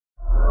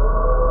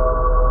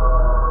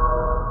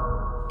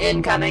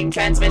Incoming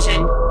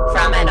transmission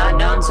from an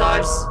unknown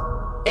source.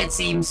 It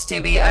seems to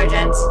be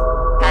urgent.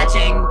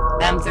 Patching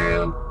them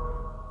through.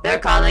 They're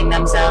calling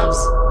themselves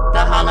the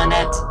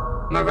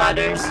HoloNet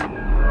Marauders.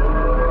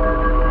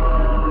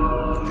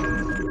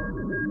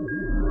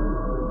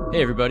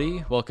 Hey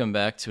everybody, welcome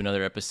back to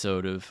another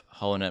episode of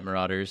HoloNet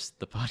Marauders,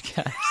 the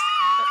podcast.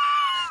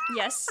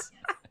 Yes.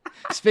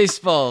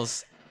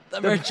 Spaceballs, the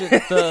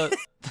merchandising.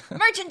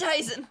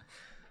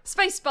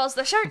 Spaceballs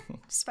the shirt.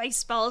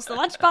 Spaceballs the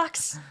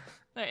lunchbox.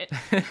 All right.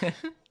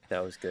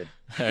 That was good.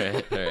 All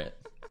right.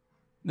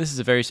 This is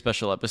a very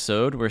special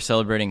episode. We're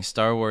celebrating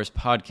Star Wars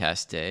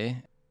Podcast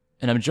Day,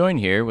 and I'm joined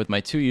here with my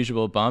two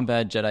usual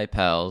Bombad Jedi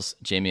pals,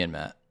 Jamie and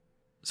Matt.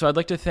 So I'd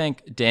like to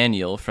thank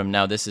Daniel from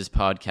Now This Is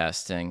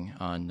Podcasting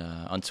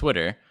on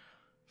Twitter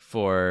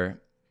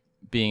for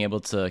being able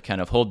to kind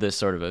of hold this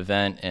sort of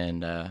event,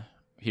 and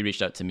he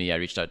reached out to me, I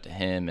reached out to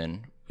him,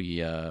 and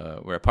we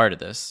were a part of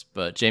this.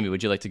 But Jamie,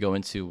 would you like to go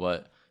into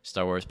what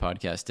Star Wars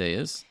Podcast Day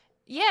is?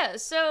 Yeah,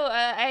 so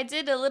I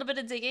did a little bit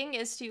of digging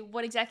as to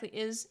what exactly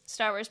is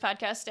Star Wars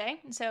Podcast Day.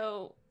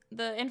 So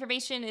the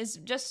information is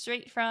just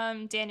straight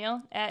from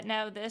Daniel at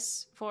Now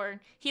This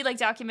he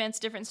documents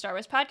different Star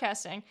Wars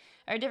podcasting,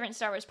 or different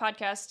Star Wars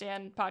podcasts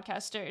and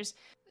podcasters.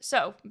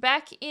 So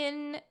back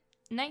in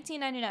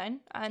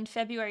 1999, on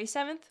February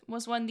 7th,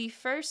 was when the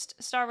first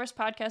Star Wars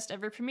podcast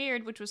ever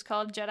premiered, which was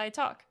called Jedi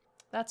Talk.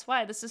 That's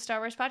why this is Star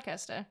Wars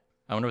Podcast Day.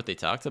 I wonder what they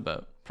talked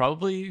about.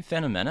 Probably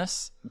Phantom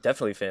Menace?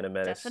 Definitely Phantom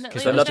Menace.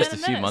 Because that was just a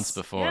few months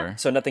before. Yeah.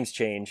 So nothing's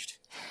changed.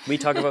 We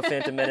talk about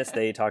Phantom Menace,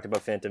 they talked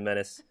about Phantom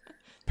Menace.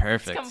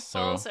 Perfect. It's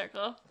come full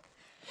circle.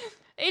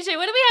 AJ,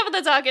 what do we have on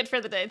the docket for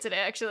the day today,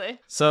 actually?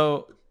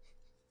 So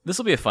this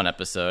will be a fun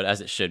episode, as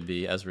it should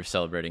be, as we're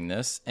celebrating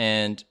this.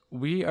 And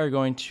we are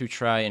going to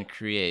try and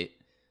create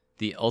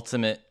the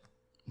ultimate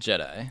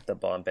Jedi. The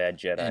Bombad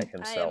Jedi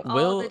himself. The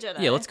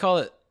Jedi. Yeah, let's call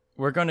it.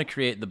 We're going to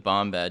create the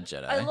Bombad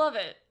Jedi. I love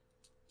it.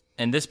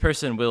 And this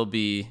person will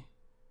be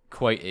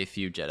quite a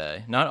few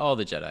Jedi. Not all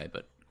the Jedi,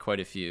 but quite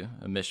a few.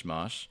 A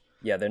mishmash.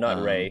 Yeah, they're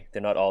not Rey.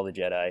 They're not all the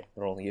Jedi.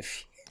 They're only a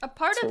few. A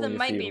part of them only a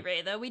might few. be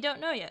Rey, though. We don't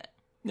know yet.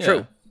 Yeah.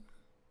 True.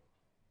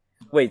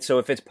 Wait, so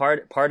if it's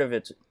part of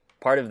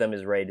them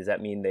is Rey, does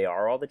that mean they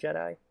are all the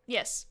Jedi?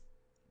 Yes.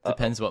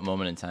 Depends what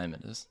moment in time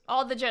it is.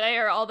 All the Jedi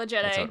are all the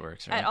Jedi That's how it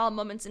works, right? at all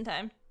moments in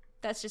time.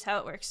 That's just how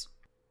it works.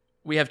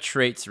 We have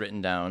traits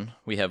written down.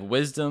 We have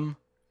wisdom,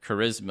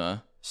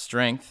 charisma,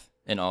 strength,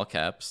 in all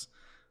caps,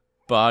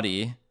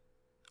 body,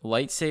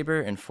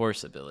 lightsaber, and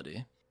force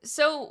ability.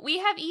 So we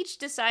have each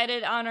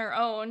decided on our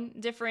own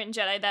different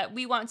Jedi that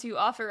we want to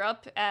offer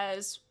up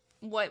as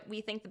what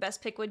we think the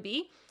best pick would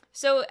be.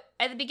 So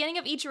at the beginning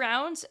of each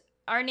round,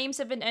 our names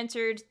have been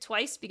entered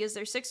twice because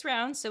there's 6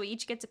 rounds, so we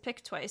each get to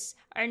pick twice.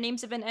 Our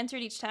names have been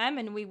entered each time,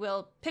 and we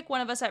will pick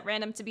one of us at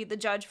random to be the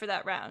judge for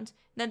that round.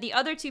 Then the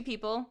other 2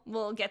 people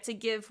will get to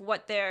give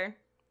what their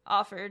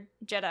offered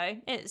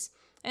Jedi is.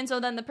 And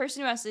so then the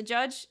person who has to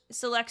judge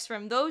selects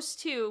from those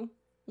 2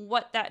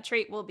 what that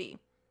trait will be.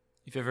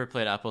 If you've ever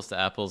played Apples to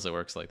Apples, it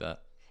works like that.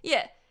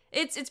 Yeah,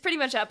 it's pretty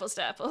much apples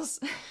to apples.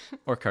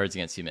 Or Cards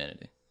Against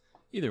Humanity.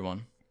 Either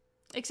one.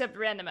 Except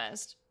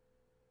randomized.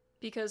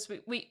 Because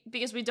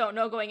we don't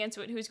know going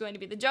into it who's going to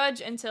be the judge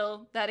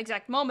until that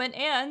exact moment,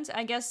 and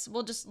I guess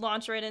we'll just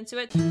launch right into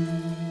it.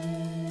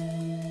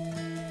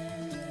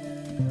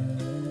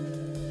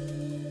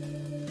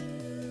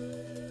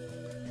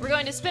 We're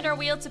going to spin our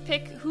wheel to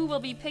pick who will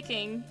be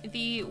picking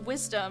the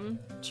wisdom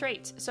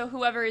trait. So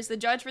whoever is the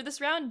judge for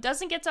this round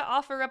doesn't get to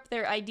offer up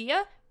their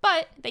idea,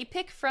 but they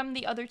pick from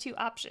the other 2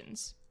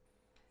 options.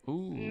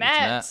 Ooh,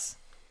 Matt.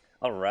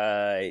 All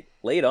right.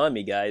 Lay it on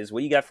me, guys.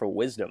 What do you got for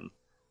wisdom?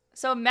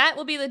 So Matt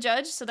will be the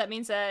judge, so that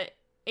means that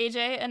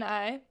AJ and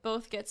I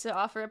both get to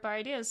offer up our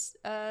ideas.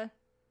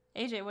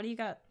 AJ, what do you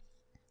got?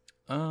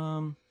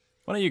 Why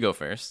don't you go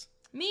first?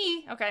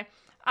 Me? Okay.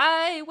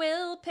 I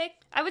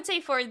would say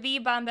for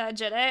the Bombad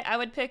Jedi, I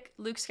would pick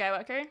Luke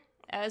Skywalker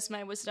as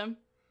my wisdom.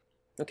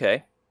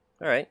 Okay.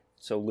 All right.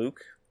 So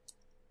Luke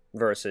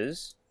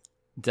versus...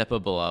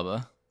 Depa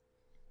Billaba.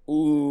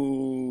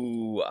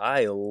 Ooh,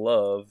 I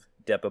love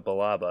Depa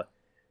Billaba.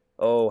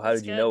 Oh, how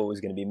did you know it was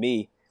going to be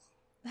me?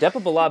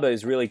 Depa Billaba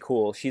is really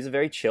cool. She's a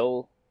very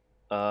chill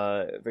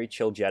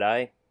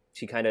Jedi.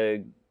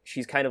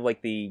 She's kind of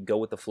like the go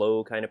with the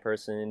flow kind of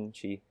person.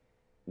 She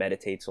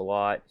meditates a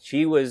lot.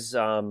 She was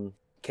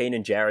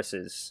Kanan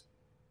Jarrus's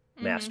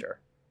master.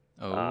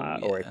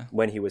 Or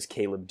when he was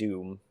Caleb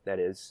Doom, that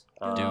is.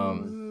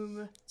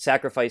 Doom.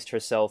 Sacrificed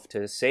herself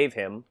to save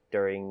him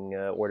during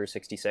Order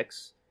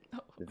 66.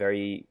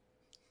 Very,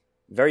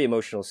 very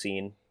emotional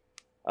scene.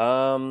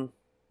 You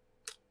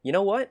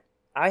know what?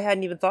 I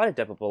hadn't even thought of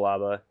Depa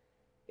Billaba.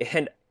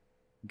 And,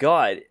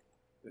 God,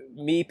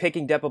 me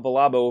picking Depa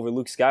Billaba over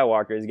Luke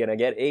Skywalker is going to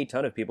get a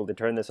ton of people to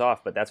turn this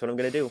off, but that's what I'm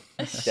going to do.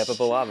 Depa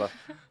Billaba.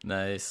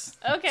 Nice.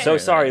 Okay. So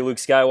sorry, Luke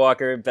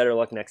Skywalker. Better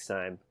luck next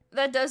time.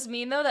 That does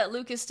mean, though, that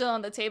Luke is still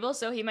on the table,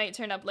 so he might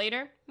turn up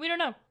later. We don't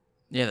know.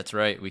 Yeah, that's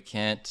right. We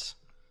can't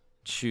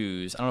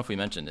choose. I don't know if we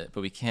mentioned it,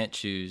 but we can't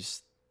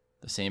choose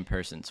the same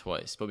person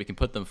twice, but we can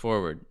put them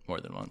forward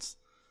more than once.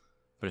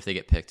 But if they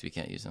get picked, we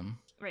can't use them.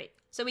 Right.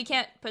 So we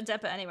can't put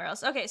Deppa anywhere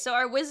else. Okay, so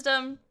our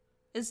wisdom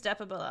is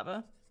Deppa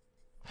Balaba.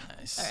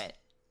 Nice. All right.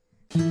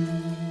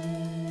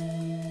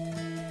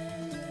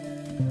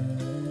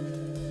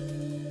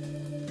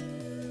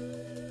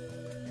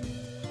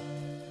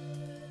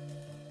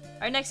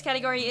 Our next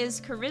category is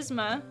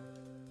charisma.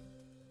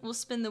 We'll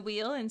spin the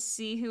wheel and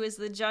see who is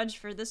the judge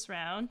for this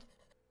round.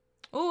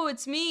 Oh,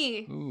 it's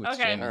me. Ooh, it's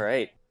okay. Jamie. All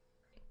right.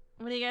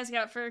 What do you guys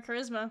got for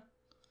charisma?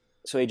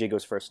 So AJ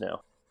goes first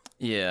now.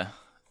 Yeah.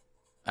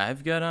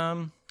 I've got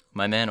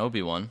my man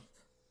Obi-Wan.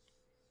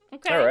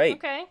 Okay. All right.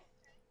 Okay.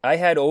 I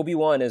had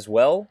Obi-Wan as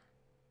well,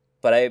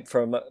 but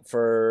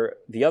for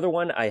the other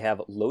one, I have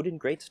Loden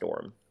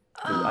Greatstorm,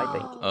 who I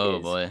think Oh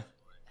is boy.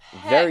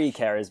 very Heck.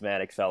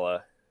 charismatic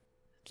fella.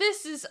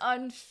 This is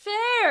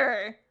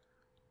unfair.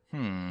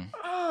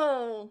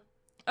 Oh.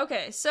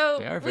 Okay, so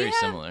They are very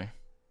similar.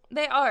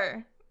 They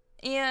are.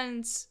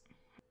 And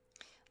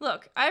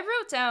look, I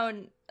wrote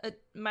down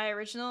my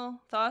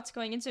original thoughts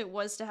going into it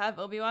was to have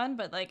Obi-Wan,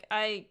 but like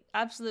I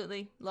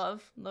absolutely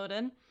love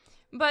Loden.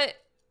 But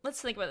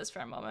let's think about this for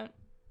a moment.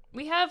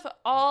 We have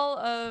all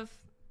of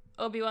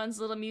Obi-Wan's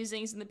little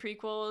musings in the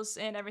prequels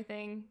and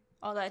everything,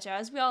 all that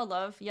jazz. We all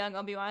love young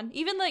Obi-Wan.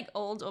 Even like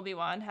old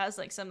Obi-Wan has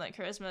like some like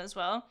charisma as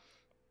well.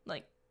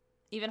 Like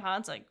even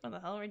Han's like, what the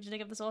hell? Where'd you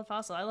dig up this old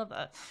fossil? I love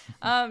that.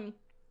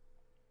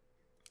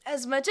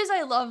 As much as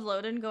I love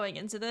Loden going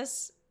into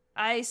this,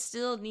 I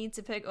still need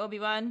to pick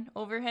Obi-Wan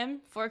over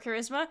him for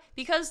charisma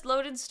because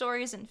Loden's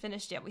story isn't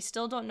finished yet. We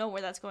still don't know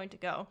where that's going to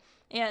go.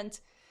 And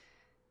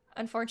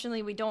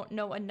unfortunately, we don't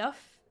know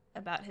enough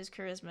about his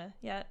charisma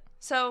yet.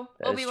 So,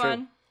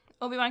 Obi-Wan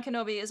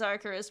Kenobi is our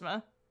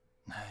charisma.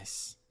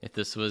 Nice. If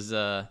this was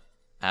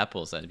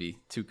apples, that'd be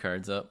 2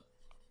 cards up.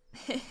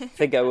 I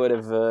think I would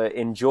have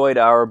enjoyed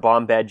our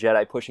Bombad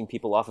Jedi pushing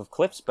people off of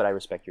cliffs, but I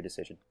respect your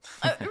decision.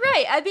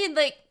 Right. I mean,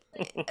 like,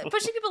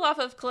 pushing people off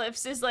of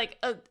cliffs is like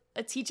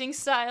a teaching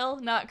style,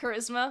 not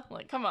charisma.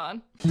 Like, come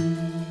on.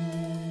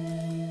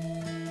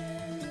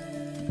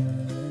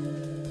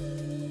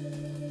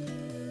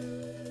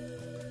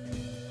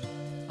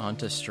 On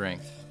to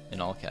strength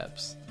in all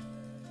caps.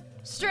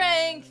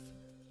 Strength.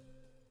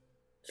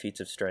 Feats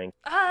of strength.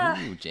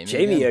 Ooh, Jamie.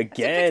 Jamie Pick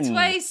again.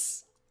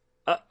 twice.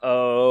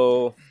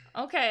 Uh-oh.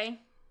 Okay.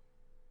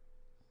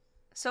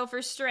 So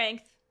for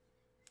strength,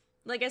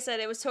 like I said,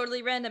 it was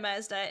totally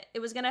randomized. It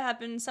was gonna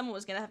happen. Someone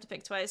was gonna have to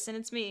pick twice, and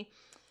it's me.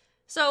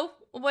 So,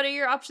 what are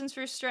your options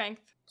for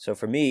strength? So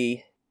for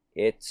me,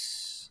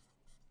 it's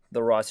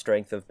the raw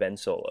strength of Ben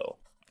Solo.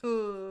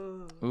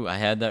 Ooh. Ooh, I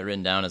had that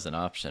written down as an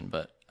option,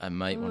 but I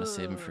might want to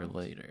save him for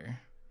later.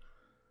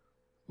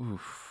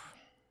 Oof.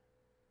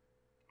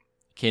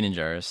 Kanan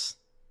Jarrus.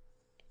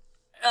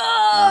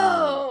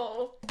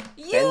 Oh!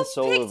 You Ben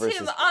Solo picked versus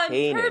him on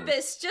Kanan.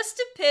 purpose just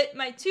to pit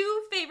my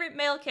 2 favorite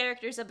male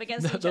characters up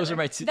against each Those other. are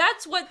my two-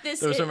 That's what this is.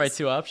 Those are my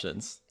 2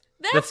 options.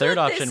 That's The third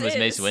what option this was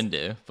Mace is.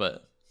 Windu,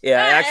 but Yeah,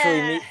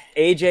 actually,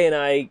 AJ and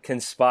I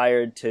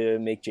conspired to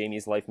make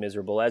Jamie's life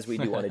miserable, as we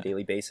do on a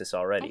daily basis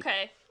already.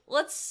 Okay,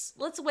 let's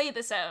weigh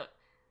this out.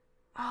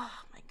 Oh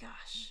my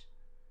gosh.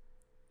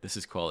 this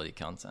is quality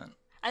content.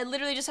 I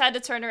literally just had to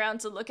turn around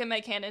to look at my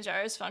Canon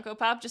Jar's Funko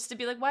Pop just to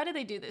be like, why did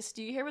they do this?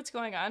 Do you hear what's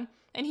going on?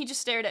 And he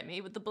just stared at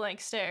me with the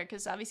blank stare,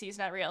 because obviously he's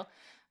not real.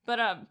 But,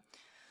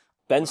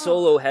 Ben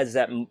Solo has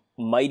that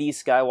mighty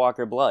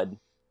Skywalker blood.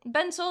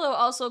 Ben Solo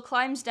also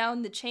climbs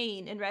down the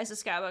chain in Rise of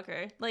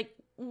Skywalker. Like,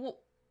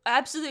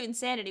 absolute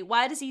insanity.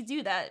 Why does he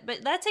do that?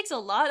 But that takes a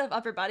lot of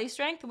upper body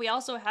strength. We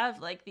also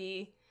have, like,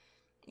 the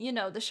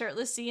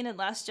shirtless scene in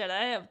Last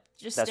Jedi of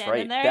just That's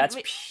standing right. there. That's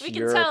we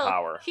pure can tell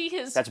power. He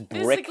is That's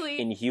brick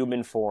physically in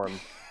human form.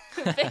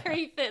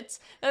 very fit.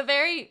 A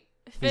very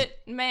fit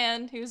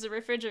man who's a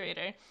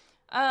refrigerator.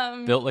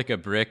 Built like a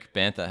brick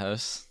Bantha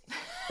house.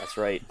 That's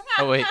right.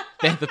 Oh wait,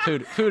 Bantha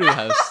Poodoo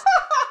house.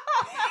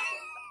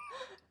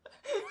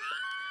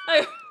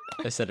 I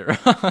said it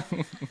wrong.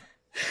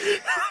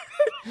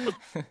 Then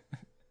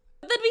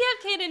we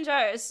have Kanan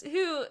Jarrus,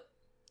 who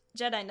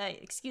Jedi Knight,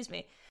 excuse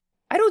me.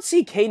 I don't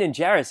see Kanan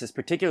Jarrus as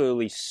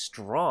particularly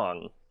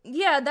strong.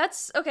 Yeah,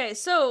 that's okay.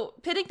 So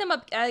pitting them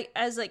up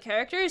as like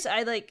characters,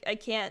 I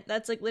can't.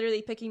 That's like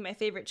literally picking my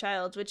favorite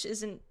child, which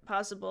isn't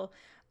possible.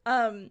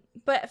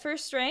 But for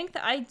strength,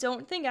 I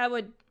don't think I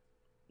would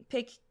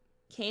pick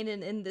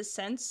Kanan in this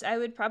sense. I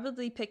would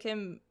probably pick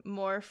him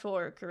more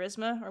for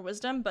charisma or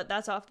wisdom, but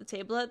that's off the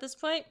table at this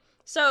point.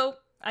 So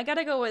I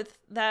gotta go with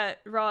that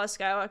raw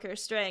Skywalker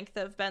strength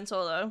of Ben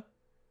Solo.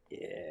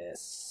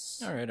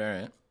 Yes. All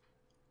right.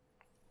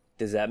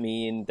 Does that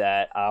mean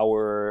that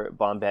our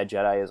Bombad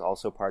Jedi is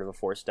also part of a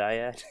Force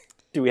dyad?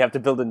 Do we have to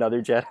build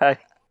another Jedi?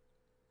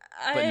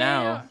 But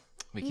now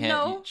we can't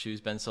No. choose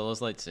Ben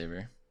Solo's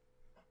lightsaber.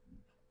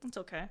 It's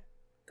okay.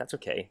 That's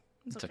okay.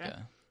 It's okay.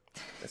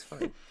 That's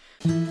fine.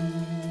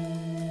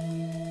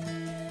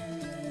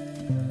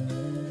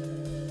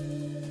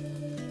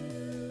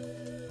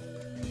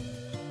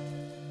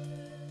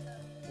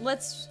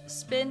 Let's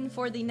spin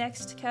for the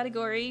next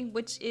category,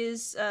 which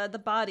is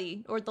the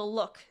body or the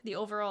look, the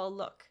overall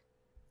look.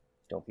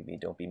 Don't be me,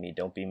 don't be me,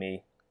 don't be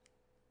me.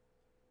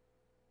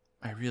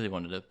 I really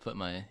wanted to put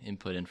my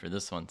input in for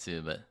this one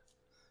too, but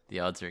the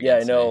odds are Yeah, I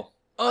against know. me.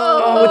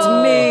 Oh, it's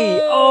me!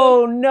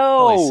 Oh,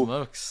 no! Holy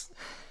smokes.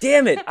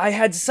 Damn it! I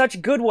had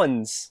such good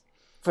ones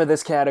for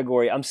this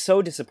category. I'm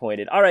so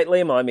disappointed. All right, lay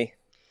them on me.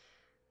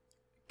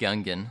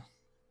 Gungan.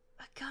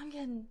 A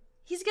Gungan.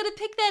 He's gonna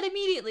pick that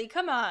immediately.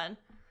 Come on.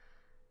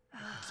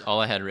 That's all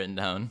I had written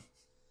down.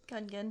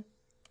 Gungan.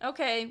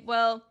 Okay,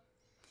 well,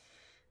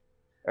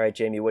 All right,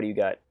 Jamie, what do you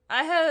got?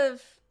 I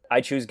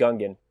choose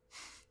Gungan.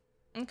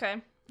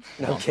 Okay.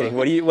 No, I'm kidding.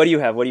 What do you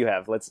have? What do you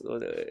have? Let's.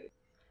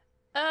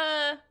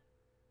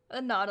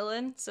 A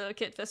Nautilin, so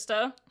Kit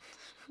Fisto.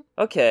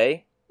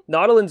 Okay,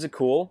 Nautilin's a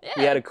cool. Yeah.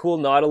 We had a cool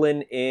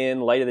Nautilin in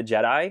Light of the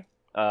Jedi.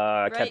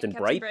 Captain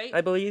Bright, Bright.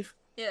 I believe.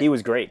 Yeah. He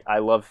was great. I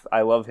love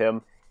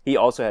him. He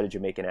also had a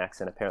Jamaican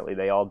accent. Apparently,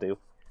 they all do.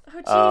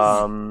 Oh,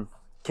 jeez.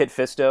 Kit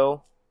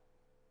Fisto,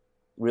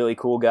 really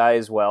cool guy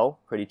as well.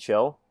 Pretty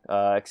chill,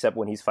 except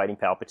when he's fighting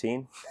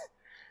Palpatine.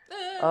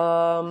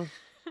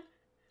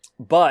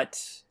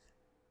 But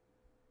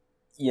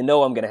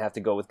I'm gonna have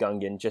to go with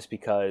Gungan just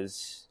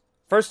because.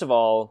 First of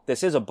all,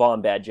 this is a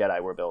Bombad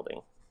Jedi we're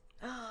building,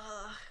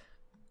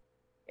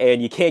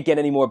 and you can't get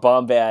any more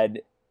Bombad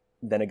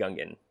than a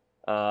Gungan.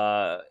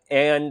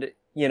 And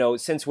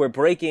since we're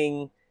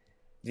breaking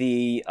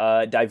the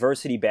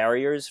diversity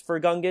barriers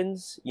for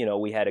Gungans,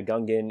 we had a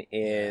Gungan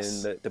in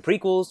the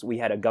prequels. We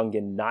had a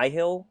Gungan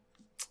Nihil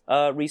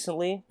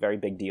recently. Very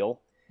big deal.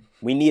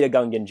 We need a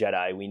Gungan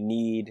Jedi. We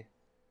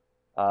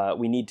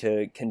need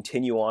to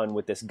continue on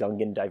with this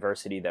Gungan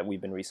diversity that we've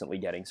been recently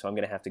getting. So I'm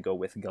going to have to go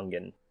with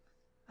Gungan.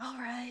 All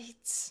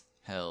right.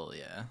 Hell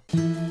yeah.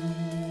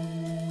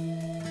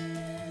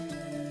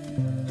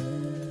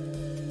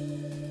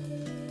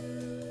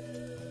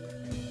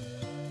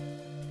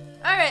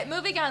 All right,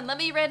 moving on. Let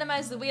me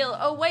randomize the wheel.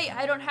 Oh, wait,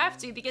 I don't have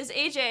to because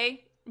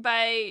AJ,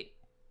 by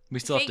We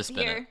still have fate to spin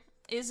here,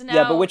 it. is now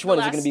Yeah, but which the one?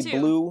 Is it last going to be two.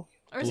 blue?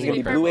 Or Is is it it going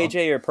to be purple? blue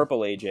AJ or purple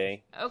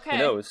AJ? Okay. Who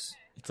knows?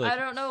 It's like I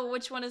don't know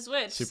which one is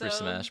which. Super so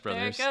Smash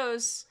Brothers. There it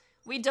goes.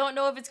 We don't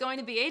know if it's going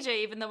to be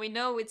AJ, even though we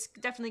know it's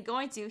definitely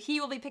going to.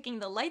 He will be picking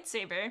the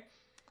lightsaber.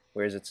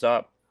 Where does it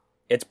stop?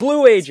 It's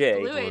blue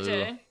AJ. Blue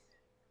AJ.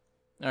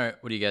 All right,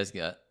 what do you guys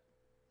got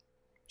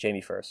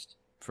Jamie first.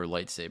 for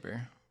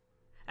lightsaber?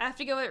 I have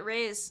to go with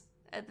Rey's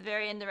at the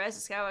very end of Rise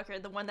of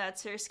Skywalker, the one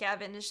that's her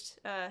scavenged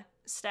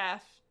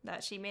staff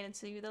that she made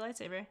into the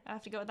lightsaber. I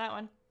have to go with that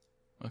one.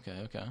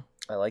 Okay.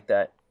 I like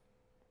that.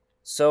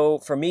 So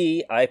for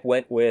me, I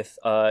went with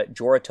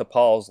Jorah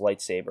Tapal's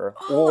lightsaber.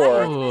 Oh, I had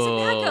or him as a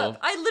backup.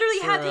 I literally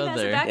had him as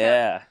a brother. backup.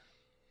 yeah,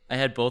 I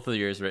had both of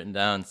yours written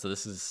down, so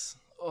this is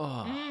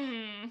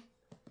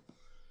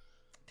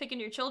Picking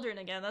your children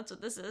again, that's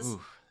what this is. Ooh,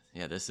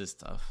 yeah, this is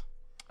tough.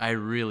 I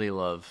really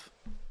love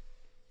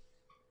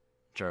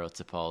Jorah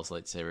Tapal's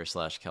lightsaber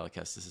 / Cal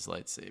Kestis'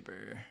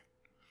 lightsaber.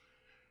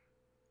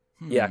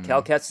 yeah.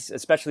 Cal Kestis,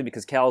 especially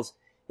because Cal's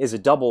is a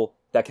double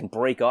that can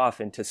break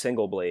off into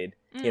single blade.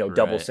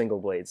 Double Right. single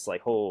blades.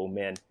 Like, oh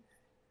man.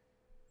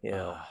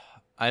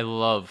 I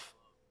love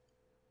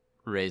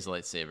Rey's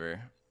lightsaber,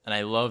 and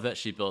I love that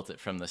she built it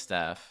from the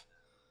staff.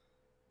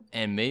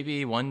 And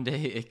maybe one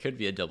day it could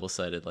be a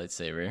double-sided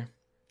lightsaber.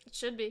 It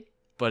should be.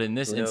 But in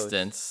this Who knows?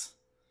 instance,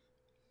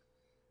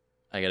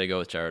 I gotta go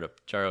with Jorah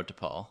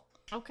Tapal.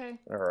 Okay.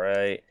 All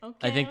right.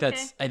 Okay. I think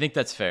okay.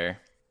 that's fair.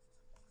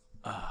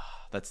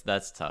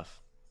 That's tough.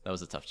 That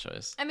was a tough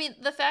choice. I mean,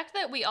 the fact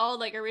that we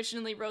all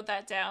originally wrote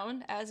that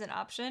down as an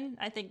option,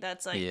 I think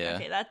that's Yeah.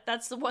 okay,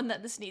 that's the one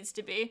that this needs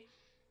to be.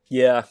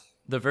 Yeah.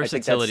 The think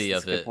versatility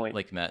that's of a good it, point.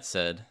 like Matt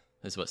said,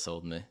 is what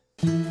sold me.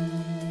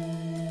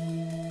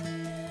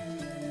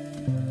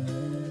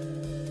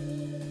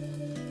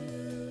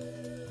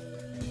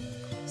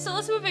 So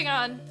let's moving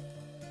on.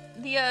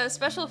 The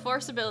special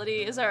force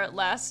ability is our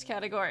last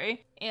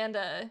category, and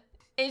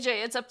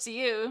AJ, it's up to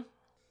you.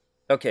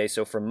 Okay,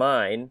 so for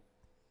mine,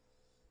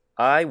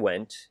 I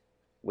went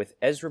with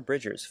Ezra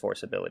Bridger's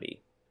force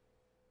ability.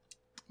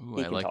 Ooh,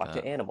 He I can like talk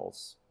that. to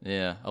animals.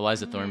 Yeah,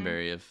 Eliza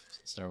Thornberry of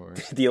Star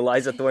Wars. The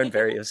Eliza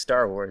Thornberry of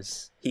Star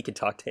Wars. He can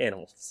talk to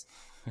animals.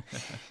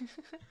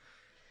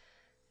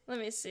 Let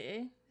me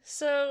see.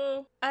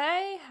 So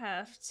I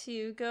have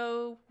to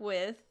go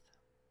with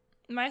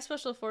my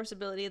special force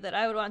ability that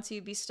I would want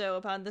to bestow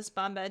upon this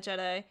Bombad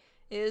Jedi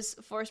is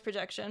force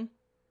projection.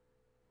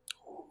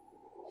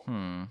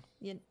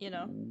 You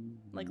know,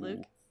 like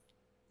Luke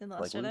in The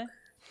Last Like Jedi. Luke.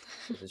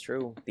 This is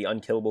true. The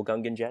unkillable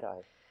Gungan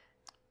Jedi.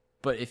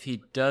 But if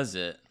he does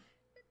it,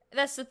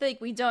 That's the thing.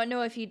 We don't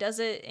know if he does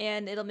it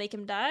and it'll make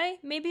him die.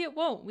 Maybe it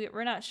won't.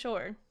 We're not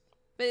sure.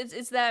 But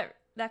it's that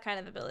kind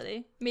of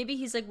ability. Maybe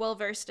he's well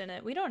versed in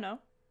it. We don't know.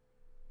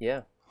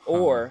 Yeah.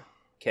 Or,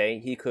 okay,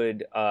 he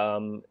could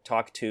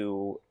talk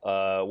to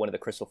one of the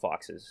Crystal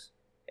Foxes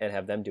and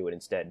have them do it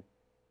instead.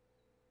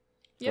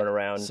 Yep. Run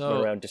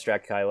around,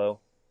 distract Kylo.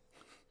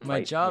 my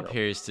Fight, job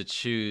here is to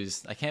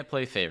choose. I can't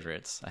play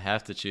favorites. I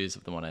have to choose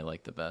the one I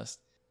like the best.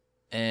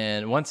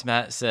 And once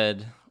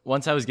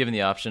I was given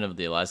the option of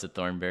the Eliza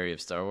Thornberry of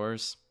Star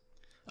Wars,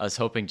 I was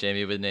hoping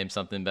Jamie would name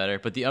something better.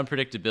 But the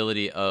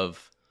unpredictability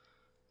of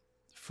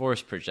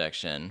force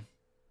projection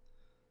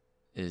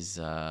is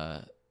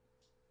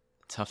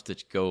tough to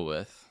go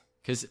with,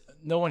 because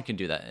no one can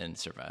do that and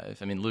survive.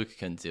 I mean, Luke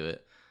couldn't do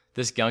it.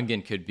 This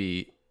Gungan could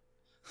be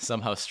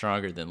somehow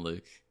stronger than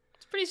Luke.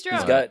 It's pretty strong.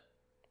 He's got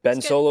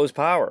Ben Solo's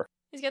power.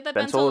 He's got that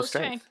Ben Ben Solo Solo's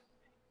strength.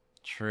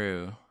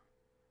 True.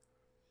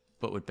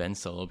 But would Ben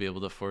Solo be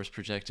able to force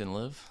project and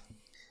live?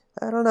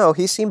 I don't know.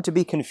 He seemed to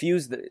be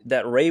confused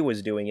that Rey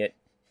was doing it.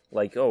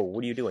 Like, oh,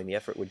 what are you doing? The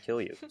effort would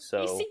kill you.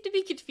 So He seemed to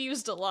be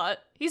confused a lot.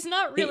 He's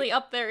not really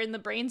up there in the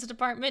brains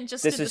department,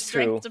 just This in the is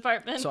strength true.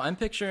 department. So I'm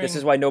picturing this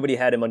is why nobody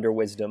had him under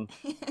wisdom.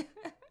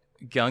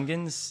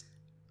 Gungans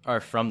are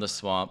from the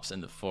swamps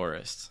and the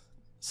forest.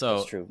 So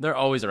That's true. they're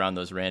always around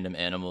those random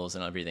animals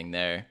and everything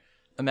there.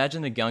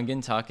 Imagine the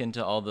Gungan talking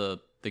to all the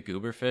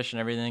goober fish and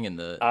everything, and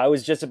the I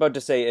was just about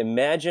to say,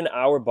 imagine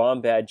our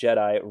Bombad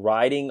Jedi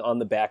riding on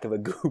the back of a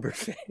goober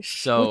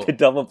fish with a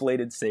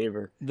double-bladed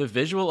saber. The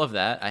visual of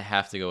that, I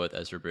have to go with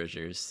Ezra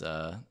Bridgers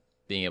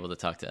being able to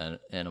talk to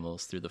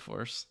animals through the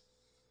Force.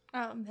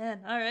 Oh, man.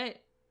 All right.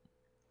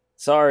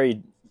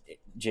 Sorry,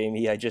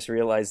 Jamie, I just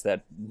realized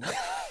that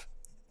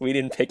we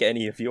didn't pick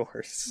any of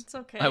yours. It's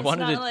okay. I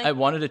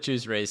wanted to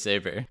choose Rey's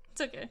saber.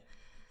 It's okay.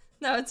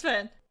 No, it's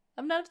fine.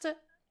 I'm not upset.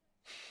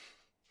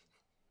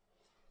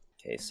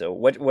 Okay, so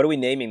what are we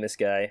naming this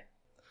guy?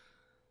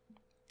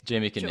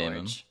 Jamie can name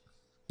him. George.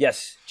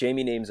 Yes,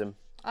 Jamie names him.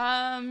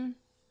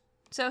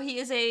 So he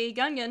is a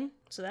Gungan,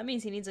 so that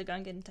means he needs a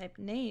Gungan type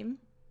name.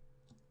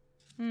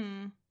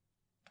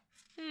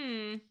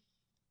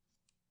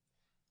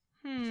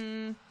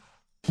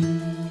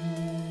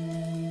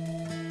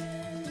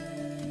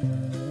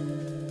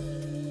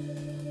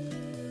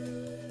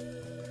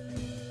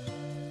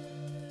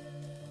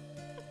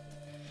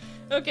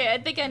 Okay,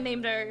 I think I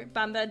named our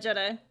Bombad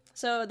Jedi.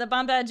 So the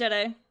Bombad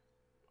Jedi,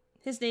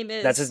 his name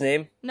is... That's his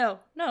name? No.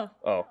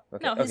 Oh,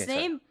 okay. No, his okay,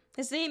 name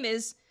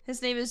is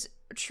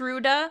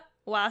Truda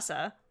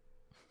Wasa.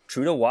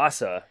 Truda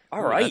Wasa.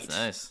 All right. That's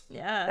nice.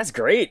 Yeah. That's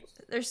great.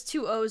 There's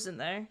 2 O's in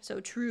there, so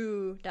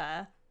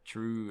Truda.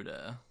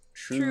 Truda.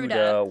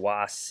 Truda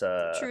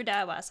Wasa.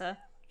 Truda Wasa.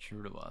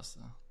 Truda Wasa.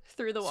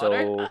 Through the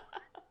water.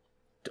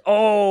 So,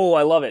 oh,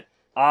 I love it.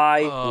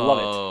 I love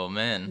it. Oh,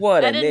 man.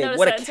 What I a didn't name. notice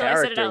What that a until I said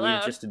it character out we've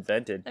loud. just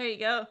invented. There you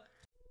go.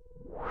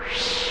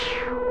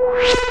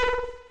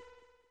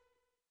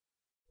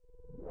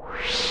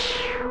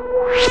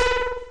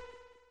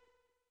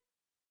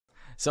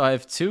 So I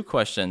have 2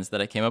 questions that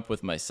I came up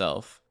with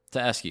myself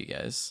to ask you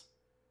guys.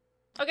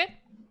 Okay.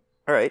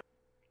 All right.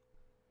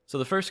 So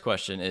the first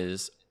question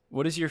is,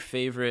 what is your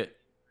favorite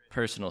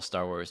personal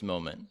Star Wars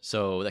moment?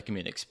 So that can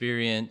be an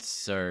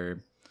experience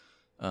or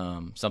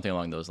something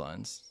along those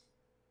lines.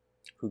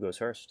 Who goes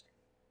first?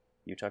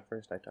 You talk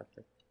first, I talk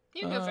first.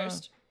 You can go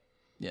first.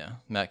 Yeah,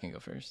 Matt can go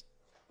first.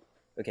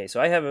 Okay,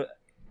 so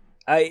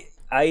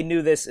I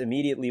knew this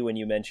immediately when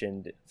you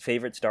mentioned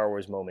favorite Star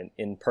Wars moment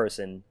in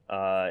person,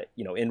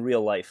 in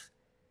real life.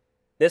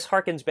 This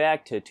harkens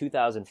back to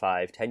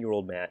 2005,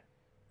 10-year-old Matt,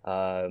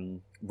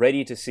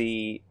 ready to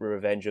see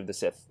Revenge of the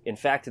Sith. In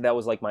fact, that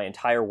was like my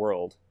entire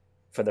world.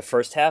 For the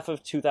first half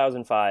of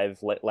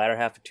 2005, latter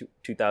half of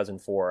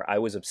 2004, I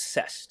was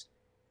obsessed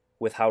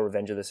with how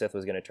Revenge of the Sith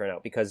was going to turn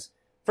out. Because,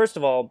 first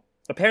of all,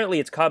 apparently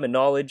it's common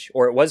knowledge,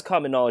 or it was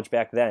common knowledge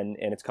back then,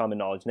 and it's common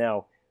knowledge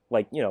now,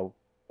 Anakin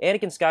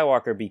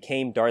Skywalker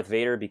became Darth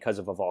Vader because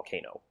of a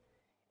volcano.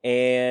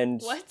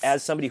 And What?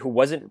 as somebody who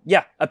wasn't...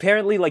 Yeah,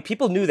 apparently,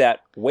 people knew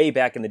that way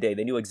back in the day.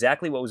 They knew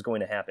exactly what was going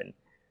to happen.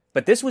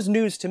 But this was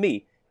news to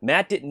me.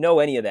 Matt didn't know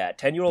any of that.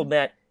 10-year-old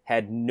Matt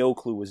had no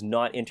clue, was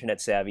not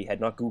internet savvy, had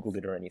not Googled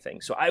it or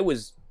anything. So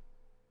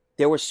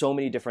there were so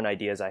many different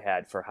ideas I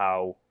had for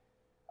how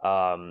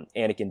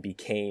Anakin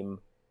became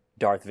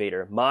Darth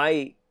Vader.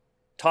 My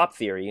top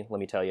theory, let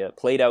me tell you,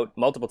 played out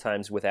multiple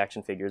times with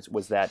action figures,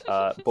 was that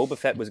Boba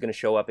Fett was going to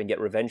show up and get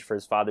revenge for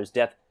his father's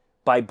death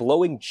by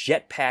blowing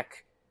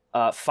jetpack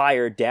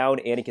fire down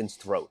Anakin's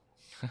throat.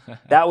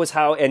 That was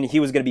how, and he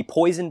was going to be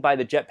poisoned by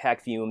the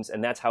jetpack fumes,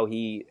 and that's how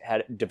he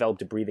had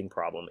developed a breathing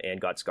problem and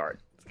got scarred.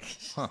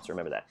 So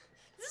remember that.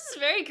 This is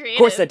very creative. Of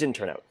course, that didn't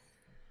turn out.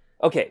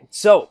 Okay,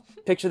 so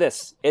picture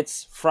this.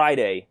 It's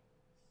Friday.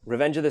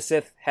 Revenge of the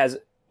Sith has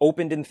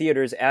opened in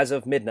theaters as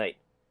of midnight.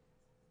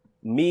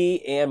 Me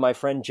and my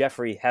friend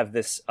Jeffrey have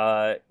this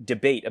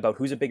debate about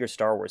who's a bigger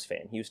Star Wars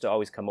fan. He used to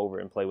always come over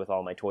and play with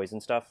all my toys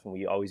and stuff, and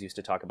we always used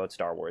to talk about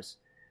Star Wars.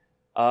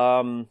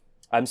 I'm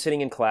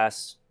sitting in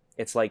class.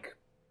 It's like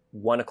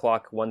 1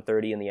 o'clock,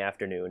 1:30 in the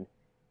afternoon,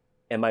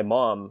 and my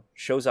mom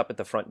shows up at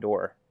the front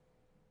door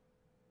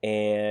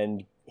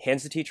and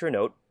hands the teacher a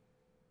note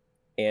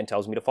and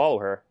tells me to follow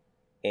her.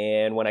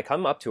 And when I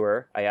come up to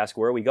her, I ask,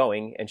 where are we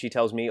going? And she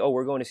tells me, oh,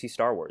 we're going to see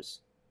Star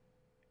Wars.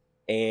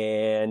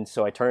 And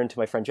so I turn to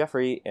my friend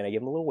Jeffrey and I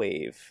give him a little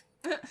wave.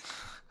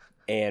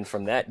 And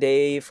from that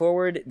day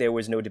forward, there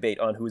was no debate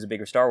on who was a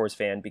bigger Star Wars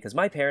fan, because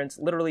my parents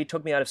literally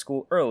took me out of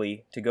school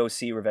early to go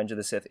see Revenge of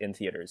the Sith in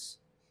theaters.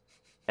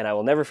 And I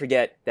will never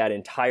forget that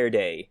entire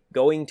day,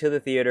 going to the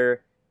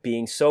theater,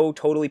 being so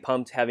totally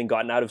pumped, having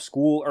gotten out of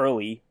school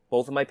early,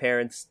 both of my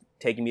parents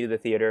taking me to the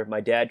theater,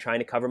 my dad trying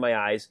to cover my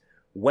eyes,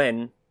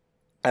 when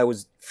I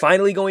was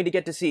finally going to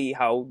get to see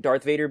how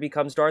Darth Vader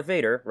becomes Darth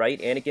Vader, right?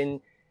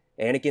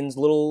 Anakin's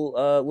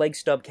little leg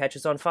stub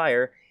catches on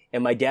fire,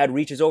 and my dad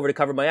reaches over to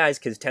cover my eyes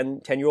because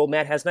 10-year-old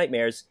Matt has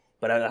nightmares,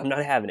 but I'm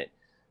not having it.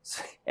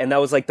 And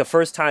that was like the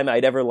first time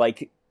I'd ever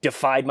like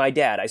defied my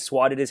dad. I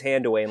swatted his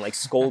hand away and like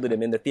scolded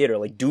him in the theater,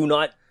 like, do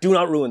not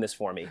ruin this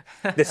for me.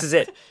 This is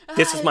it.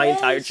 This is my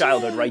entire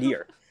childhood right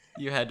here.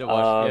 You had to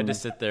watch. You had to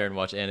sit there and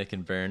watch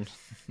Anakin burn.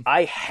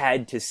 I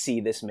had to see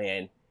this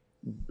man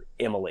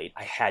immolate.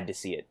 I had to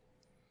see it.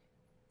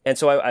 And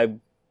so I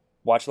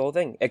watched the whole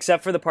thing,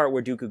 except for the part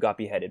where Dooku got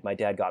beheaded. My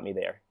dad got me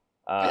there.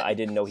 I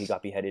didn't know he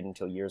got beheaded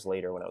until years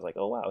later when I was like,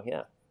 oh, wow,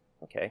 yeah,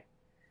 okay.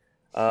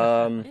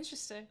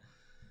 Interesting.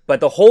 But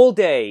that whole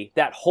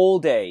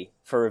day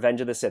for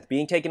Revenge of the Sith,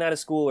 being taken out of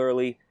school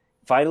early,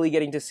 finally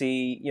getting to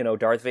see,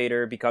 Darth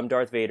Vader become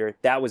Darth Vader,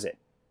 that was it.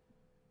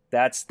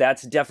 That's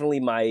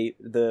definitely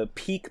the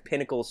peak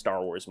pinnacle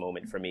Star Wars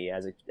moment for me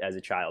as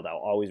a child. I'll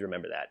always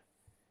remember that.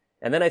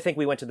 And then I think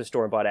we went to the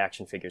store and bought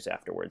action figures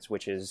afterwards,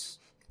 which is,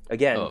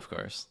 again, of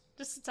course,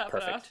 just to top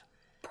perfect. it off.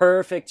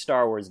 Perfect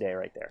Star Wars day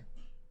right there.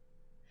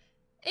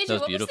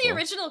 AJ, what was the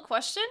original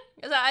question?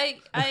 Because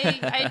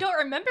I don't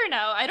remember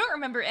now. I don't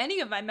remember any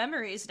of my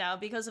memories now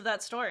because of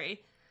that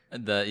story.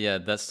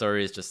 That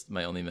story is just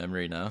my only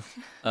memory now.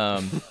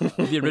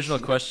 The original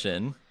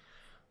question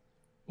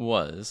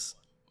was,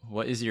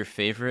 what is your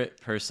favorite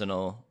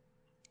personal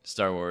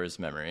Star Wars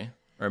memory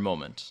or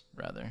moment,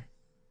 rather?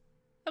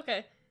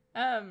 Okay.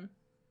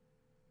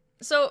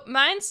 So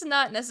mine's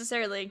not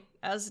necessarily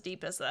as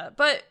deep as that,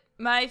 but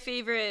my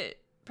favorite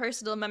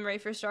personal memory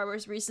for Star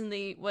Wars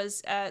recently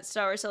was at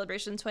Star Wars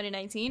Celebration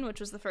 2019, which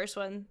was the first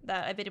one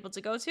that I've been able to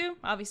go to.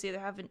 Obviously,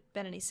 there haven't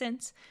been any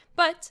since.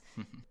 But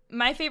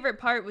my favorite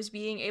part was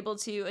being able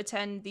to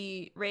attend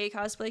the Rey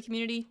cosplay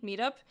community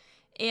meetup.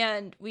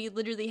 And we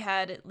literally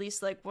had at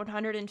least like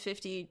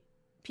 150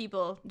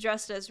 people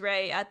dressed as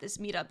Rey at this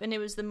meetup. And it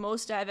was the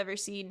most I've ever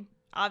seen,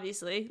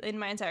 obviously, in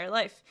my entire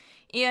life.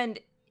 And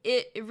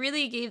it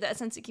really gave that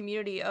sense of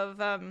community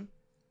of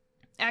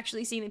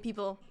actually seeing the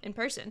people in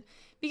person.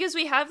 Because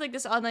we have like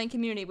this online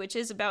community, which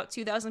is about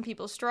 2,000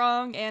 people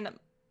strong, and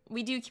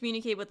we do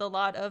communicate with a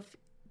lot of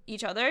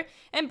each other.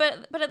 And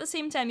but at the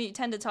same time, you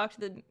tend to talk to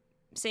the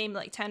same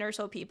like 10 or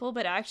so people,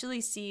 but actually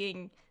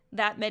seeing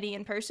that many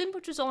in person,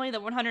 which was only the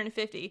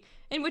 150,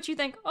 in which you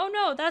think, oh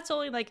no, that's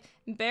only like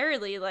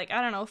barely like, I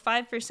don't know,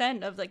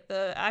 5% of like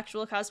the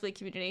actual cosplay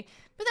community.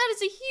 But that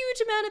is a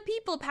huge amount of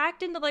people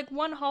packed into like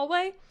one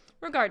hallway.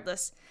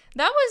 Regardless,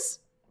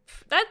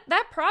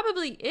 that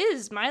probably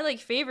is my like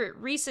favorite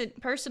recent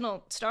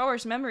personal Star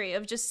Wars memory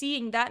of just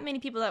seeing that many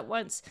people at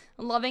once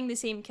loving the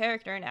same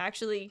character and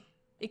actually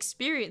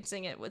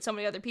experiencing it with so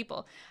many other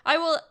people. I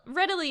will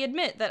readily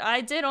admit that I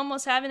did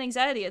almost have an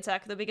anxiety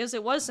attack though, because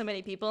it was so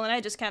many people, and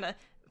I just kind of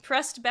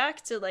pressed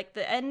back to like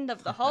the end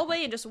of the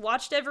hallway and just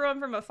watched everyone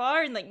from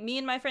afar, and like me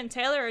and my friend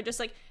Taylor are just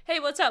like, hey,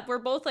 what's up? We're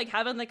both like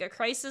having like a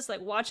crisis, like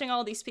watching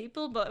all these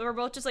people, but we're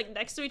both just like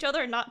next to each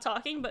other and not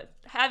talking, but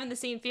having the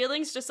same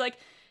feelings, just like,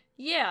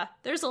 yeah,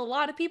 there's a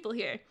lot of people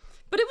here.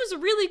 But it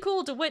was really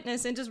cool to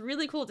witness and just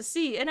really cool to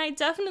see, and I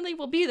definitely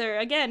will be there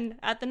again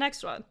at the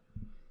next one.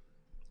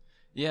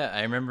 Yeah,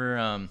 I remember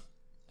I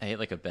ate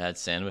like a bad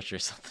sandwich or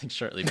something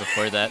shortly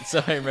before that,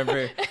 so I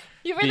remember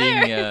You were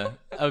there.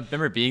 I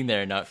remember being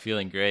there and not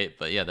feeling great,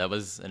 but yeah, that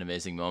was an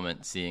amazing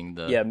moment seeing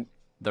the me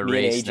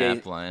Rey and AJ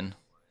snap line.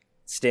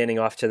 Standing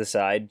off to the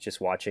side, just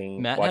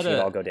watching it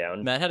all go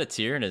down. Matt had a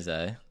tear in his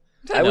eye.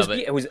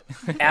 It was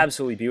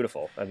absolutely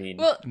beautiful. I mean,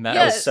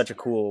 that was such a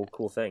cool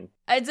thing.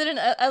 I didn't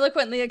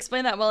eloquently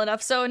explain that well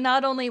enough. So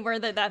not only were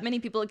there that many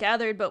people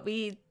gathered, but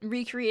we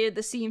recreated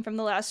the scene from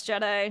The Last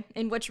Jedi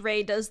in which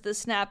Rey does the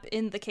snap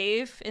in the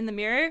cave in the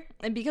mirror.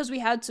 And because we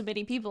had so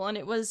many people, and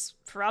it was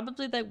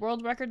probably like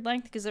world record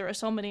length because there were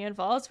so many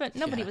involved, but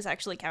nobody was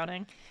actually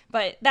counting.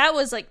 But that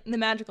was like the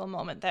magical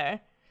moment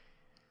there.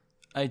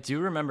 I do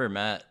remember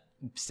Matt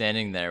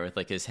standing there with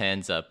like his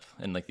hands up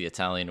in like the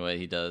Italian way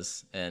he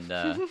does, and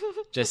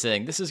just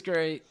saying, "This is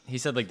great." He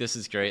said like, "This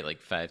is great" like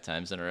 5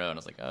 times in a row, and I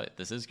was like, "Oh,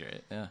 this is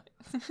great." Yeah.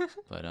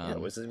 But it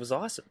was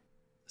awesome.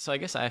 So I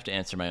guess I have to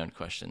answer my own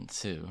question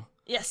too.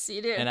 Yes,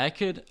 you do. And I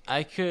could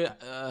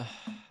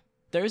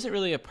there isn't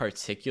really a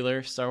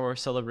particular Star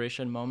Wars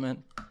Celebration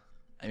moment.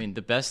 I mean,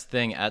 the best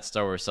thing at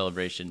Star Wars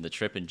Celebration, the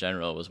trip in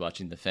general, was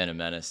watching The Phantom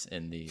Menace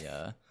in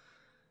our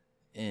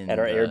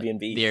Airbnb.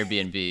 The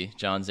Airbnb,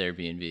 John's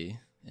Airbnb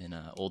in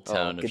Old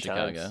Town of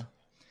Chicago. Times.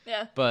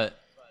 Yeah. But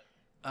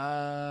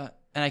and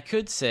I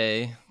could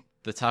say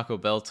the Taco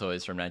Bell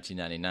toys from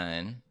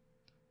 1999,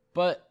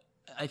 but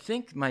I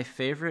think my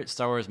favorite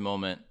Star Wars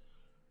moment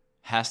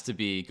has to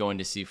be going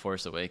to see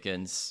Force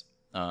Awakens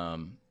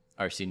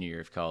our senior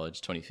year of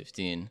college,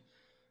 2015.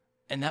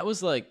 And that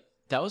was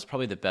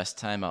probably the best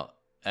time I'll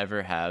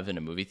ever have in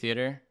a movie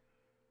theater.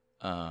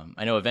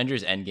 I know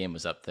Avengers Endgame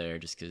was up there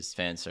just because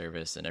fan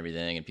service and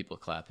everything and people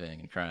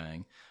clapping and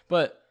crying.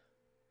 But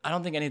I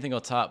don't think anything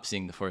will top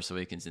seeing The Force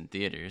Awakens in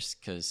theaters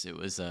because it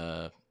was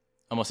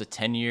almost a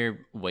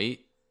 10-year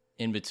wait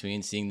in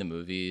between seeing the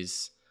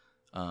movies.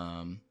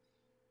 And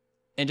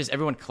And just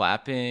everyone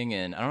clapping,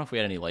 and I don't know if we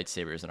had any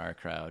lightsabers in our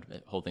crowd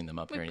holding them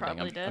up We or anything.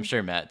 probably did. I'm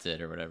sure Matt did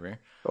or whatever.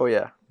 Oh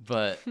yeah.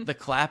 But the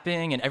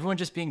clapping and everyone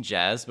just being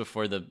jazzed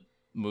before the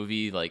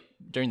movie, like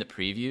during the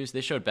previews,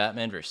 they showed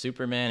Batman versus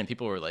Superman, and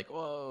people were like,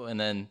 "Whoa!" And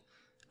then,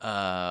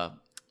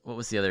 what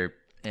was the other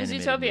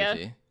animated Zootopia.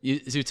 movie?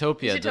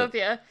 Zootopia.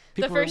 Zootopia.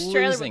 The people were first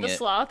trailer with losing the it.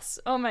 sloths.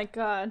 Oh my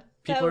god.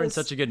 People That were in was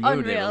such a good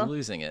mood; they were unreal.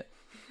 losing it.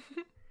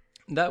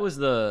 That was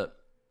the,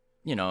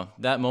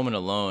 that moment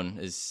alone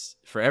is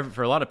for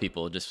a lot of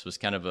people. It just was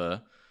kind of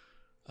a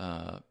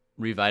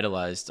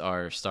revitalized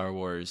our Star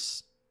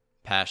Wars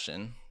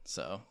passion.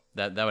 So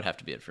that would have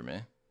to be it for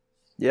me.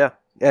 Yeah,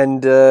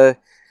 and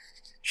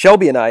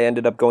Shelby and I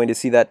ended up going to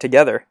see that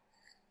together.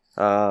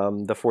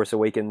 The Force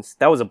Awakens.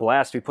 That was a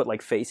blast. We put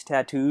like face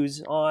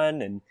tattoos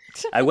on, and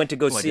I went to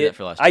go I see did it. that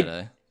for Last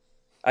Jedi.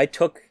 I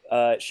took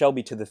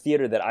Shelby to the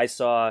theater that I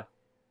saw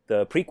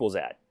the prequels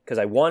at, because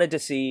I wanted to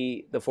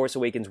see The Force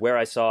Awakens where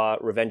I saw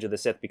Revenge of the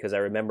Sith, because I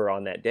remember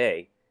on that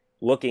day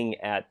looking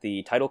at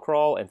the title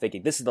crawl and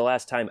thinking, this is the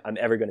last time I'm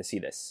ever going to see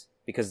this.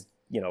 Because,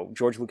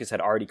 George Lucas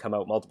had already come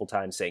out multiple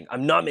times saying,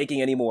 I'm not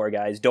making any more,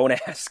 guys, don't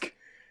ask.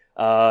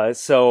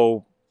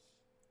 So,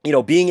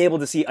 being able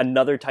to see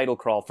another title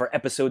crawl for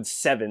episode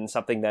 7,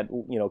 something that,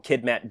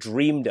 Kid Matt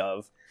dreamed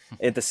of,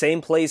 at the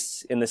same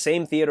place, in the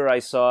same theater I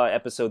saw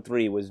episode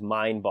 3, was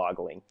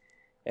mind-boggling.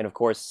 And of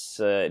course,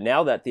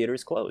 now that theater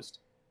is closed,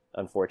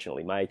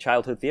 unfortunately. My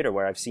childhood theater,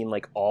 where I've seen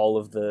like all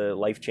of the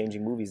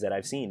life-changing movies that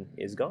I've seen,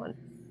 is gone.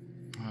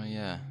 Oh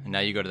yeah, and now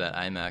you go to that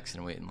IMAX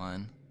and wait in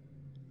line.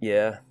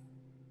 Yeah.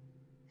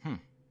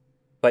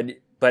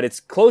 But it's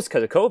closed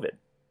because of COVID.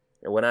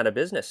 It went out of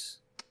business.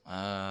 Oh,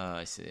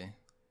 I see.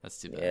 That's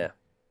too bad. Yeah.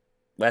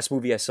 Last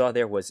movie I saw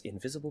there was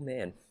Invisible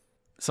Man.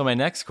 So my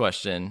next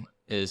question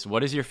is,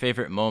 what is your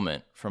favorite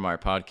moment from our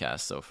podcast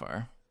so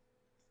far?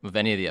 Of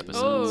any of the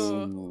episodes?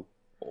 Oh.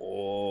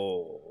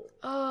 Oh.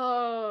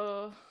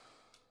 Oh.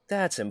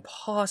 That's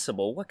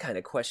impossible. What kind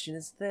of question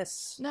is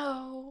this?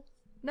 No.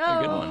 A good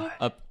No. one.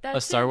 A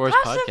That's Star Wars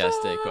impossible.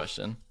 podcast day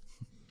question.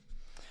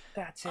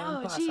 That's Oh,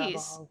 impossible.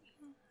 jeez.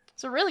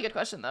 It's a really good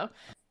question, though. All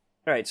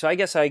right, so I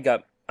guess I've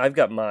got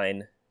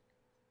mine.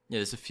 Yeah,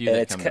 there's a few And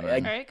that it's come to ki-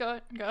 mind. All right,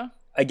 go.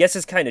 I guess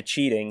it's kind of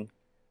cheating,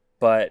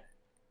 but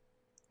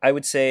I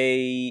would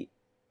say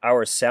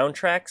our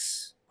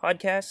soundtracks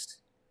podcast,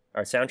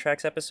 our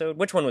soundtracks episode.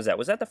 Which one was that?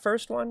 Was that the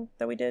first one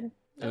that we did?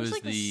 It was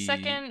like the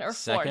second or fourth.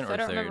 second or I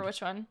don't remember third.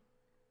 which one.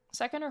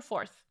 Second or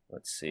fourth.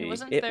 Let's see. It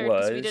wasn't It third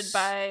was. because we did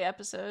by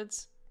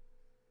episodes.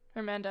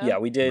 Armando. Yeah,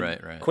 we did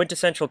Right.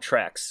 quintessential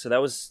tracks. So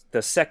that was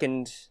the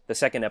second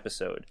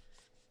episode.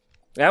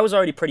 I was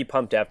already pretty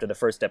pumped after the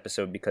first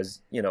episode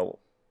because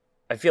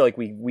I feel like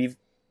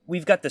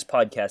we've got this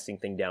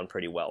podcasting thing down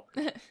pretty well.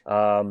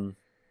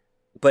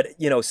 But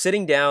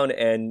sitting down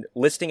and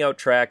listing out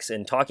tracks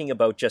and talking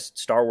about just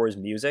Star Wars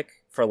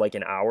music for like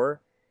an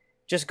hour,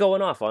 just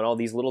going off on all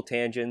these little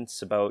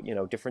tangents about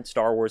different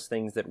Star Wars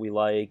things that we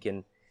like,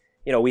 and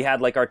we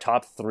had like our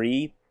top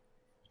 3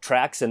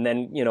 tracks, and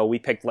then we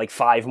picked like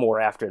 5 more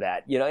after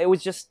that. It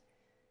was just,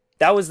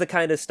 that was the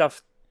kind of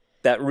stuff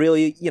that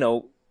really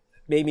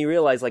made me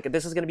realize like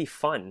this is going to be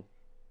fun.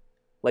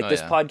 Like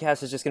this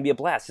podcast is just going to be a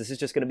blast. This is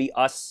just going to be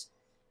us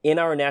in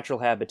our natural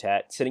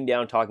habitat, sitting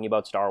down talking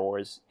about Star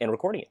Wars and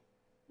recording it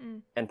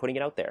and putting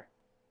it out there.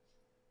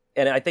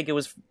 And I think it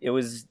was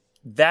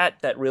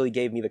that really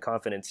gave me the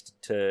confidence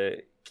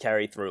to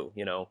carry through,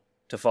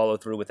 to follow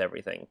through with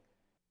everything.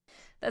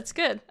 That's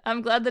good.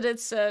 I'm glad that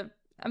it's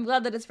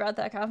brought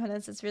that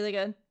confidence. It's really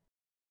good.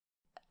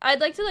 I'd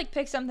like to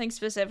pick something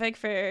specific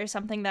for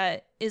something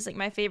that is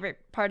my favorite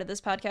part of this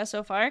podcast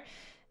so far.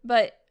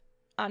 But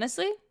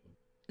honestly,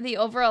 the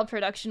overall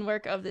production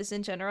work of this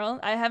in general,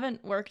 I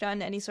haven't worked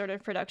on any sort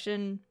of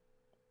production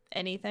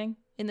anything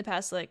in the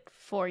past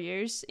 4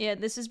 years. And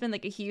this has been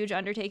a huge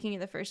undertaking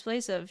in the first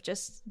place of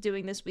just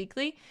doing this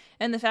weekly.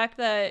 And the fact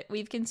that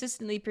we've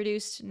consistently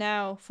produced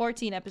now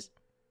 14 episodes.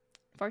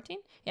 14?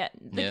 Yeah.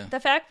 The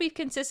fact we've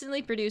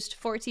consistently produced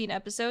 14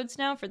 episodes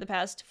now for the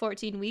past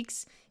 14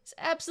 weeks is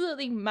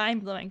absolutely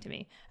mind-blowing to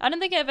me. I don't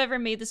think I've ever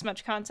made this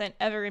much content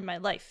ever in my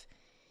life.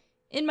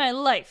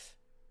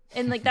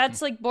 And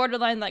that's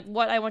borderline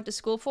what I went to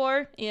school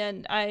for,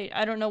 and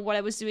I don't know what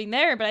I was doing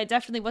there, but I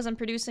definitely wasn't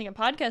producing a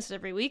podcast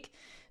every week.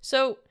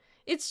 So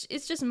it's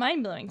just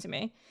mind-blowing to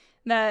me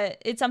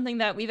that it's something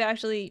that we've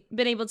actually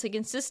been able to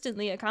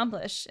consistently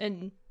accomplish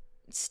and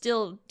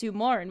still do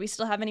more, and we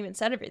still haven't even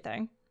said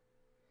everything.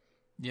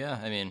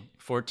 Yeah,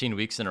 14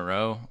 weeks in a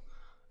row.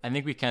 I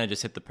think we kind of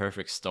just hit the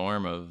perfect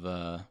storm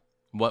of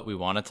what we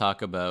want to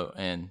talk about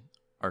and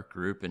our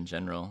group in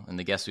general and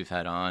the guests we've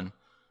had on.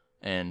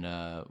 And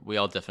we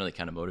all definitely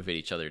kind of motivate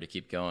each other to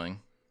keep going.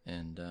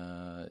 And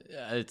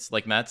it's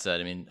like Matt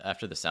said,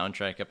 after the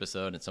soundtrack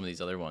episode and some of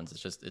these other ones,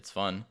 it's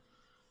fun.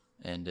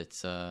 And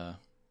it's, I'm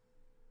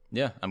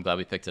glad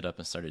we picked it up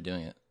and started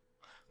doing it.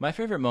 My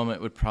favorite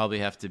moment would probably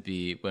have to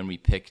be when we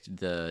picked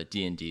the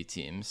D&D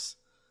teams.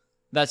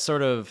 That's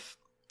sort of,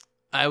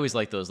 I always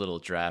like those little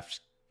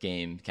draft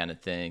game kind of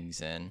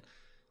things. And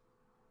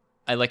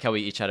I like how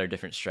we each had our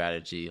different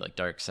strategy, like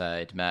dark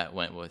side. Matt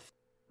went with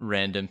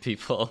random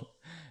people.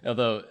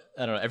 Although,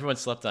 I don't know, everyone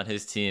slept on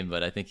his team,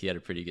 but I think he had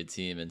a pretty good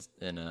team. And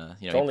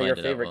it's only your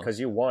favorite because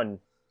you won.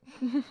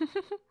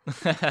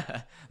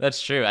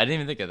 That's true. I didn't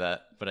even think of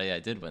that, but I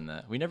did win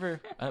that. We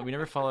never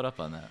followed up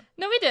on that.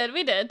 No, we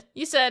did.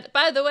 You said,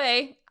 by the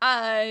way,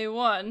 I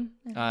won.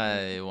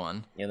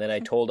 And then I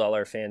told all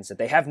our fans that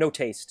they have no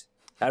taste.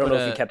 I don't know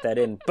if you kept that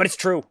in, but it's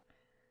true.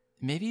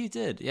 Maybe you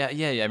did. Yeah,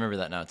 I remember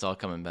that now. It's all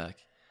coming back.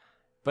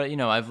 But,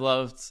 I've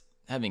loved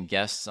having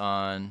guests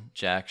on,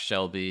 Jack,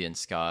 Shelby, and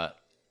Scott,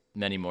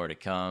 many more to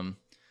come.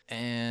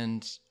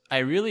 And I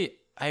really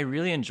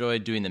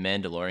enjoyed doing The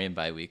Mandalorian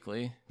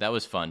bi-weekly. That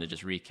was fun to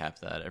just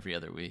recap that every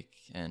other week.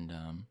 And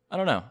I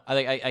don't know.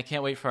 I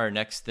can't wait for our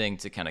next thing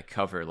to kind of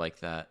cover like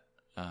that.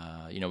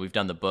 We've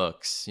done the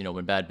books.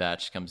 When Bad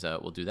Batch comes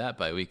out, we'll do that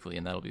bi-weekly,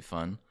 and that'll be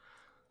fun.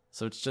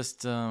 So it's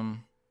just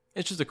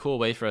a cool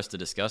way for us to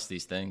discuss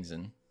these things,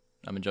 and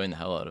I'm enjoying the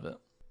hell out of it.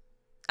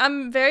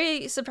 I'm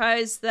very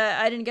surprised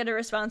that I didn't get a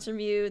response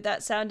from you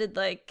that sounded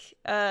like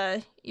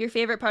your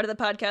favorite part of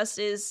the podcast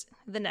is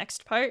the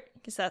next part,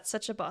 because that's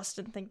such a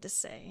Boston thing to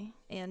say,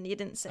 and you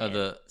didn't say it.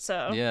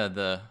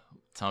 The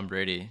Tom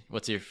Brady.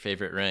 What's your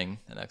favorite ring?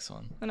 The next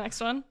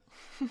one.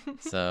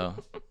 So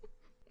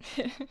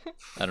I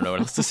don't know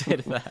what else to say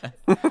to that.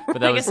 But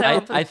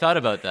that I thought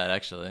about that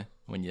actually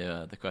when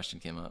the question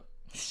came up.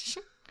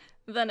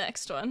 The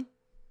next one.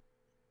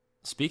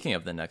 Speaking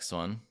of the next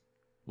one,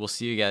 we'll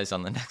see you guys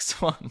on the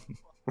next one.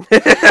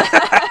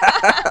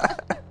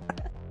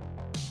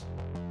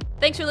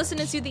 Thanks for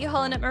listening to the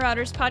Holonet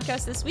Marauders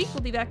podcast this week.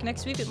 We'll be back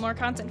next week with more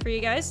content for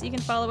you guys. You can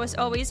follow us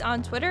always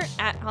on Twitter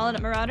at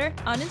Holonet Marauder,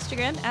 on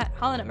Instagram at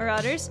Holonet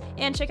Marauders,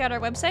 and check out our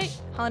website,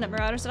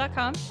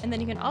 holonetmarauders.com. And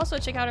then you can also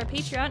check out our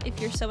Patreon if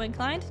you're so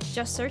inclined.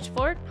 Just search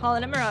for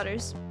Holonet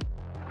Marauders.